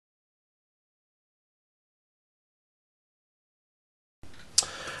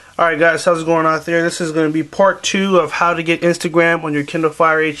Alright guys, how's it going out there? This is going to be part 2 of how to get Instagram on your Kindle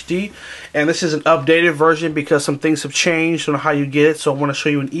Fire HD. And this is an updated version because some things have changed on how you get it. So I want to show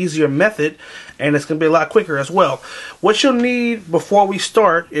you an easier method, and it's going to be a lot quicker as well. What you'll need before we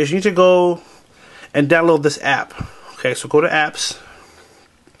start is you need to go and download this app. Okay, so go to apps.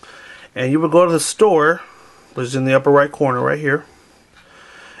 And you will go to the store, which is in the upper right corner right here.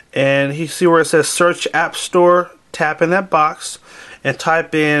 And you see where it says search app store. Tap in that box and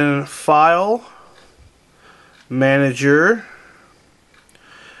type in File Manager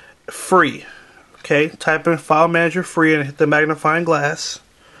Free. Okay, type in File Manager Free and hit the magnifying glass.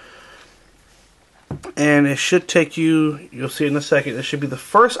 And it should take you, you'll see in a second, it should be the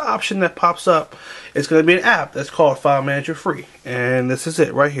first option that pops up. It's going to be an app that's called File Manager Free. And this is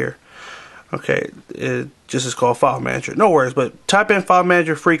it right here. Okay, it just is called File Manager. No worries, but type in File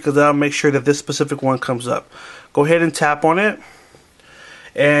Manager Free because that'll make sure that this specific one comes up. Go ahead and tap on it.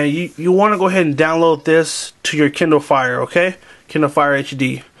 And you want to go ahead and download this to your Kindle Fire, okay? Kindle Fire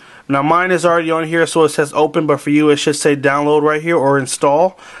HD. Now mine is already on here, so it says open, but for you it should say download right here or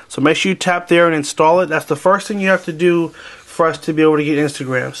install. So make sure you tap there and install it. That's the first thing you have to do for us to be able to get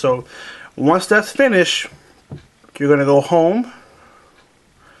Instagram. So once that's finished, you're going to go home.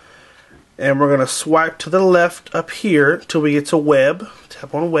 And we're going to swipe to the left up here till we get to web.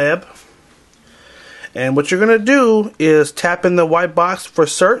 Tap on web. And what you're going to do is tap in the white box for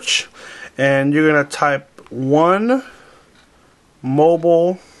search. And you're going to type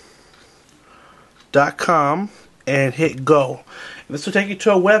onemobile.com and hit go. And this will take you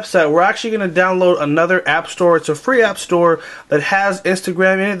to a website. We're actually going to download another app store. It's a free app store that has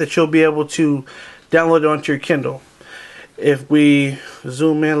Instagram in it that you'll be able to download onto your Kindle. If we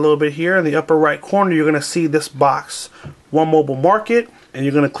zoom in a little bit here in the upper right corner, you're going to see this box, One Mobile Market, and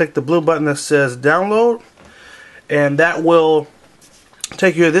you're going to click the blue button that says download, and that will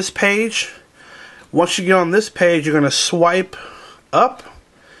take you to this page. Once you get on this page, you're going to swipe up,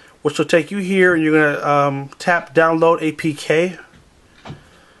 which will take you here, and you're going to tap download APK.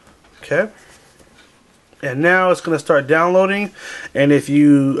 Okay. And now it's going to start downloading, and if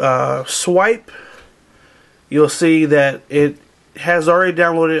you swipe, you'll see that it has already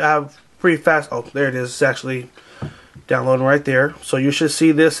downloaded. I have pretty fast. Oh, there it is. It's actually downloading right there. So you should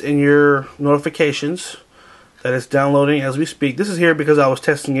see this in your notifications that it's downloading as we speak. This is here because I was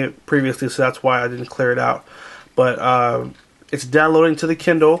testing it previously, so that's why I didn't clear it out. But it's downloading to the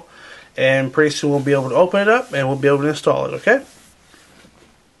Kindle, and pretty soon we'll be able to open it up and we'll be able to install it. Okay.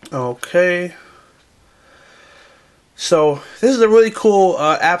 Okay. So this is a really cool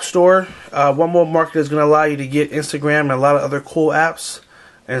app store. One Mobile Market is going to allow you to get Instagram and a lot of other cool apps.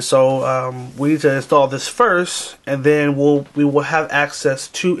 And so we need to install this first, and then we will have access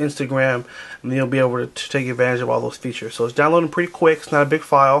to Instagram, and then you'll be able to take advantage of all those features. So it's downloading pretty quick. It's not a big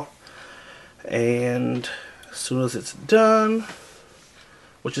file. And as soon as it's done,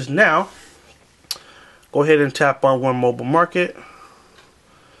 which is now, go ahead and tap on One Mobile Market.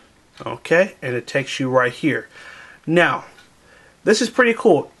 Okay, and it takes you right here. Now, this is pretty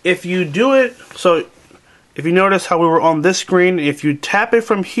cool. If you do it, so if you notice how we were on this screen, if you tap it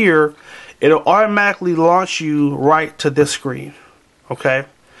from here, it'll automatically launch you right to this screen. Okay?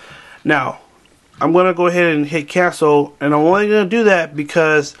 Now, I'm going to go ahead and hit cancel, and I'm only going to do that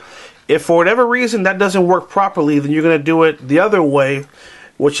because if for whatever reason that doesn't work properly, then you're going to do it the other way,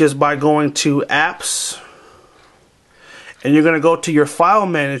 which is by going to apps, and you're going to go to your file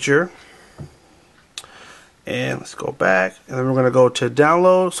manager. And let's go back, and then we're going to go to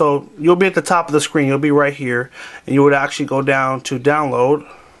download. So you'll be at the top of the screen. You'll be right here, and you would actually go down to download,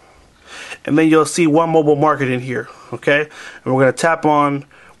 and then you'll see One Mobile Market in here. Okay, and we're going to tap on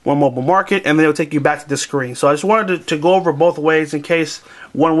One Mobile Market, and then it'll take you back to the screen. So I just wanted to go over both ways in case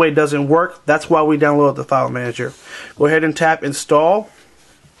one way doesn't work. That's why we download the file manager. Go ahead and tap install,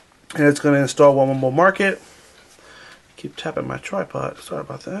 and it's going to install One Mobile Market. Keep tapping my tripod. Sorry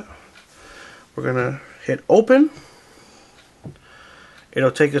about that. We're going to hit open.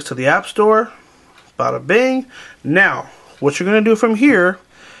 It'll take us to the App Store. Bada bing. Now, what you're going to do from here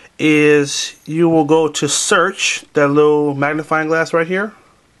is you will go to search, that little magnifying glass right here.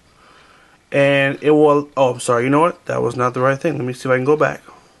 And it will, oh, I'm sorry, you know what? That was not the right thing. Let me see if I can go back.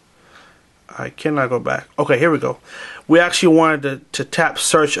 I cannot go back. Okay, here we go. We actually wanted to tap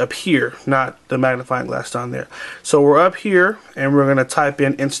search up here, not the magnifying glass down there. So we're up here, and we're going to type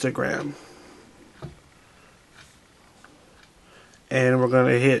in Instagram. And we're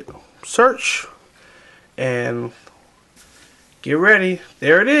going to hit search, and get ready.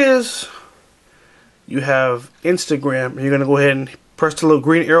 There it is. You have Instagram. You're going to go ahead and press the little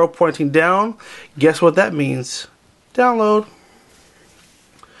green arrow pointing down. Guess what that means? Download.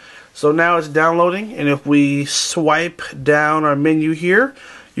 So now it's downloading, and if we swipe down our menu here,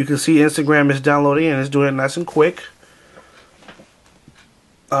 you can see Instagram is downloading and it's doing it nice and quick.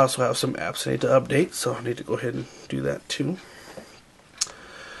 I also have some apps I need to update, so I need to go ahead and do that too.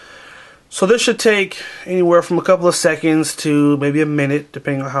 So this should take anywhere from a couple of seconds to maybe a minute,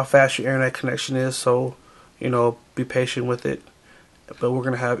 depending on how fast your internet connection is. So, you know, be patient with it. But we're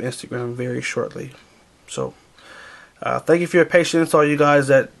going to have Instagram very shortly. So, thank you for your patience, all you guys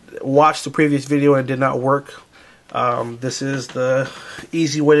that watched the previous video and it did not work. This is the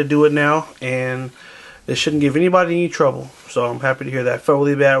easy way to do it now, and it shouldn't give anybody any trouble. So I'm happy to hear that. I felt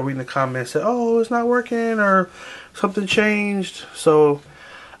really bad reading the comments, said, oh, it's not working, or something changed. So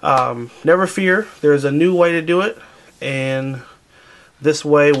never fear, there's a new way to do it, and this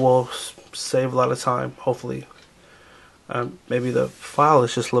way will save a lot of time, hopefully. Maybe the file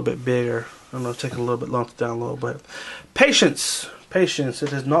is just a little bit bigger. I don't know, it's taking a little bit long to download, but patience. It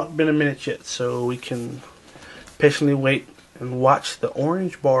has not been a minute yet, so we can patiently wait and watch the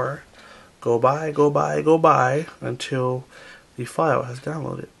orange bar go by until the file has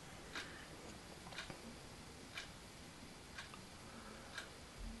downloaded.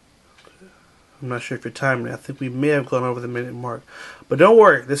 I'm not sure if you're timing it. I think we may have gone over the minute mark, but don't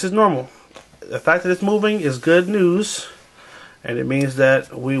worry, this is normal. The fact that it's moving is good news, and it means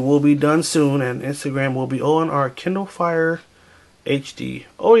that we will be done soon, and Instagram will be on our Kindle Fire HD.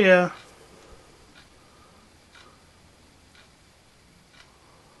 Oh yeah.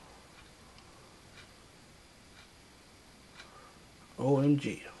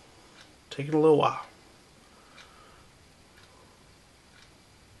 OMG. Taking a little while.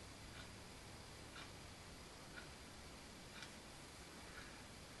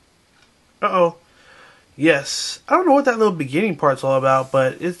 Uh-oh. Yes. I don't know what that little beginning part's all about,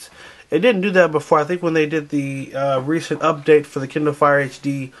 but it didn't do that before. I think when they did the recent update for the Kindle Fire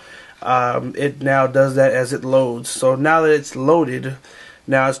HD, it now does that as it loads. So now that it's loaded,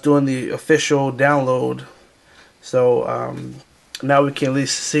 now it's doing the official download. So now we can at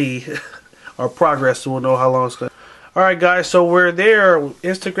least see our progress, so we'll know how long it's going to. Alright guys, so we're there.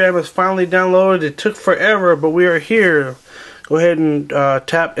 Instagram is finally downloaded. It took forever, but we are here. Go ahead and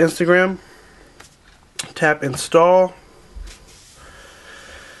tap Instagram. Tap install.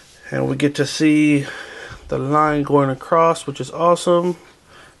 And we get to see the line going across, which is awesome.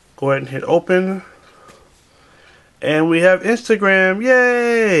 Go ahead and hit open. And we have Instagram.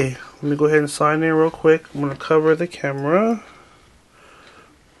 Yay! Let me go ahead and sign in real quick. I'm going to cover the camera.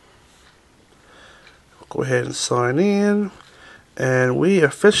 Go ahead and sign in. And we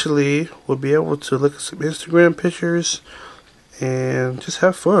officially will be able to look at some Instagram pictures and just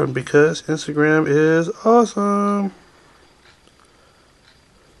have fun, because Instagram is awesome.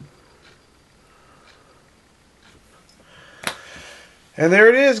 And there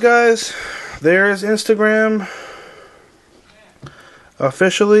it is, guys. There is Instagram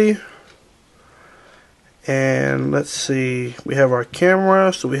officially. And let's see, we have our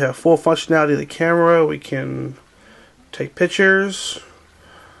camera, so we have full functionality of the camera. We can take pictures.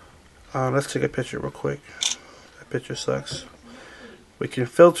 Let's take a picture real quick. That picture sucks. We can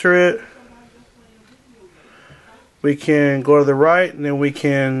filter it. We can go to the right, and then we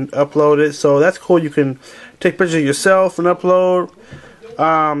can upload it. So that's cool. You can take pictures of yourself and upload.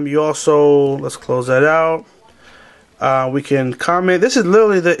 You also, let's close that out. We can comment. This is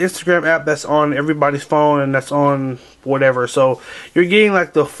literally the Instagram app that's on everybody's phone, and that's on whatever. So you're getting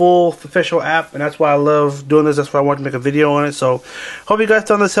like the full official app, and that's why I love doing this. That's why I wanted to make a video on it. So hope you guys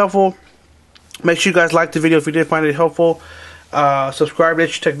found this helpful. Make sure you guys like the video if you did find it helpful. Subscribe to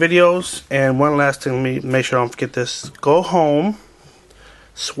H2TechVideos. And one last thing, let me make sure I don't forget this. Go home,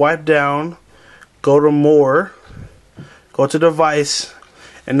 swipe down, go to more, go to device,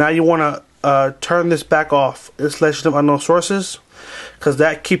 and now you want to turn this back off, installation of unknown sources, because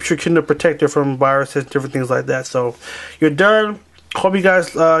that keeps your Kindle protected from viruses, different things like that. So you're done. Hope you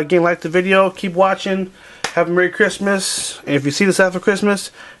guys again like the video. Keep watching. Have a Merry Christmas. And if you see this after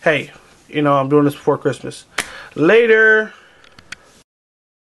Christmas, hey, you know I'm doing this before Christmas. Later.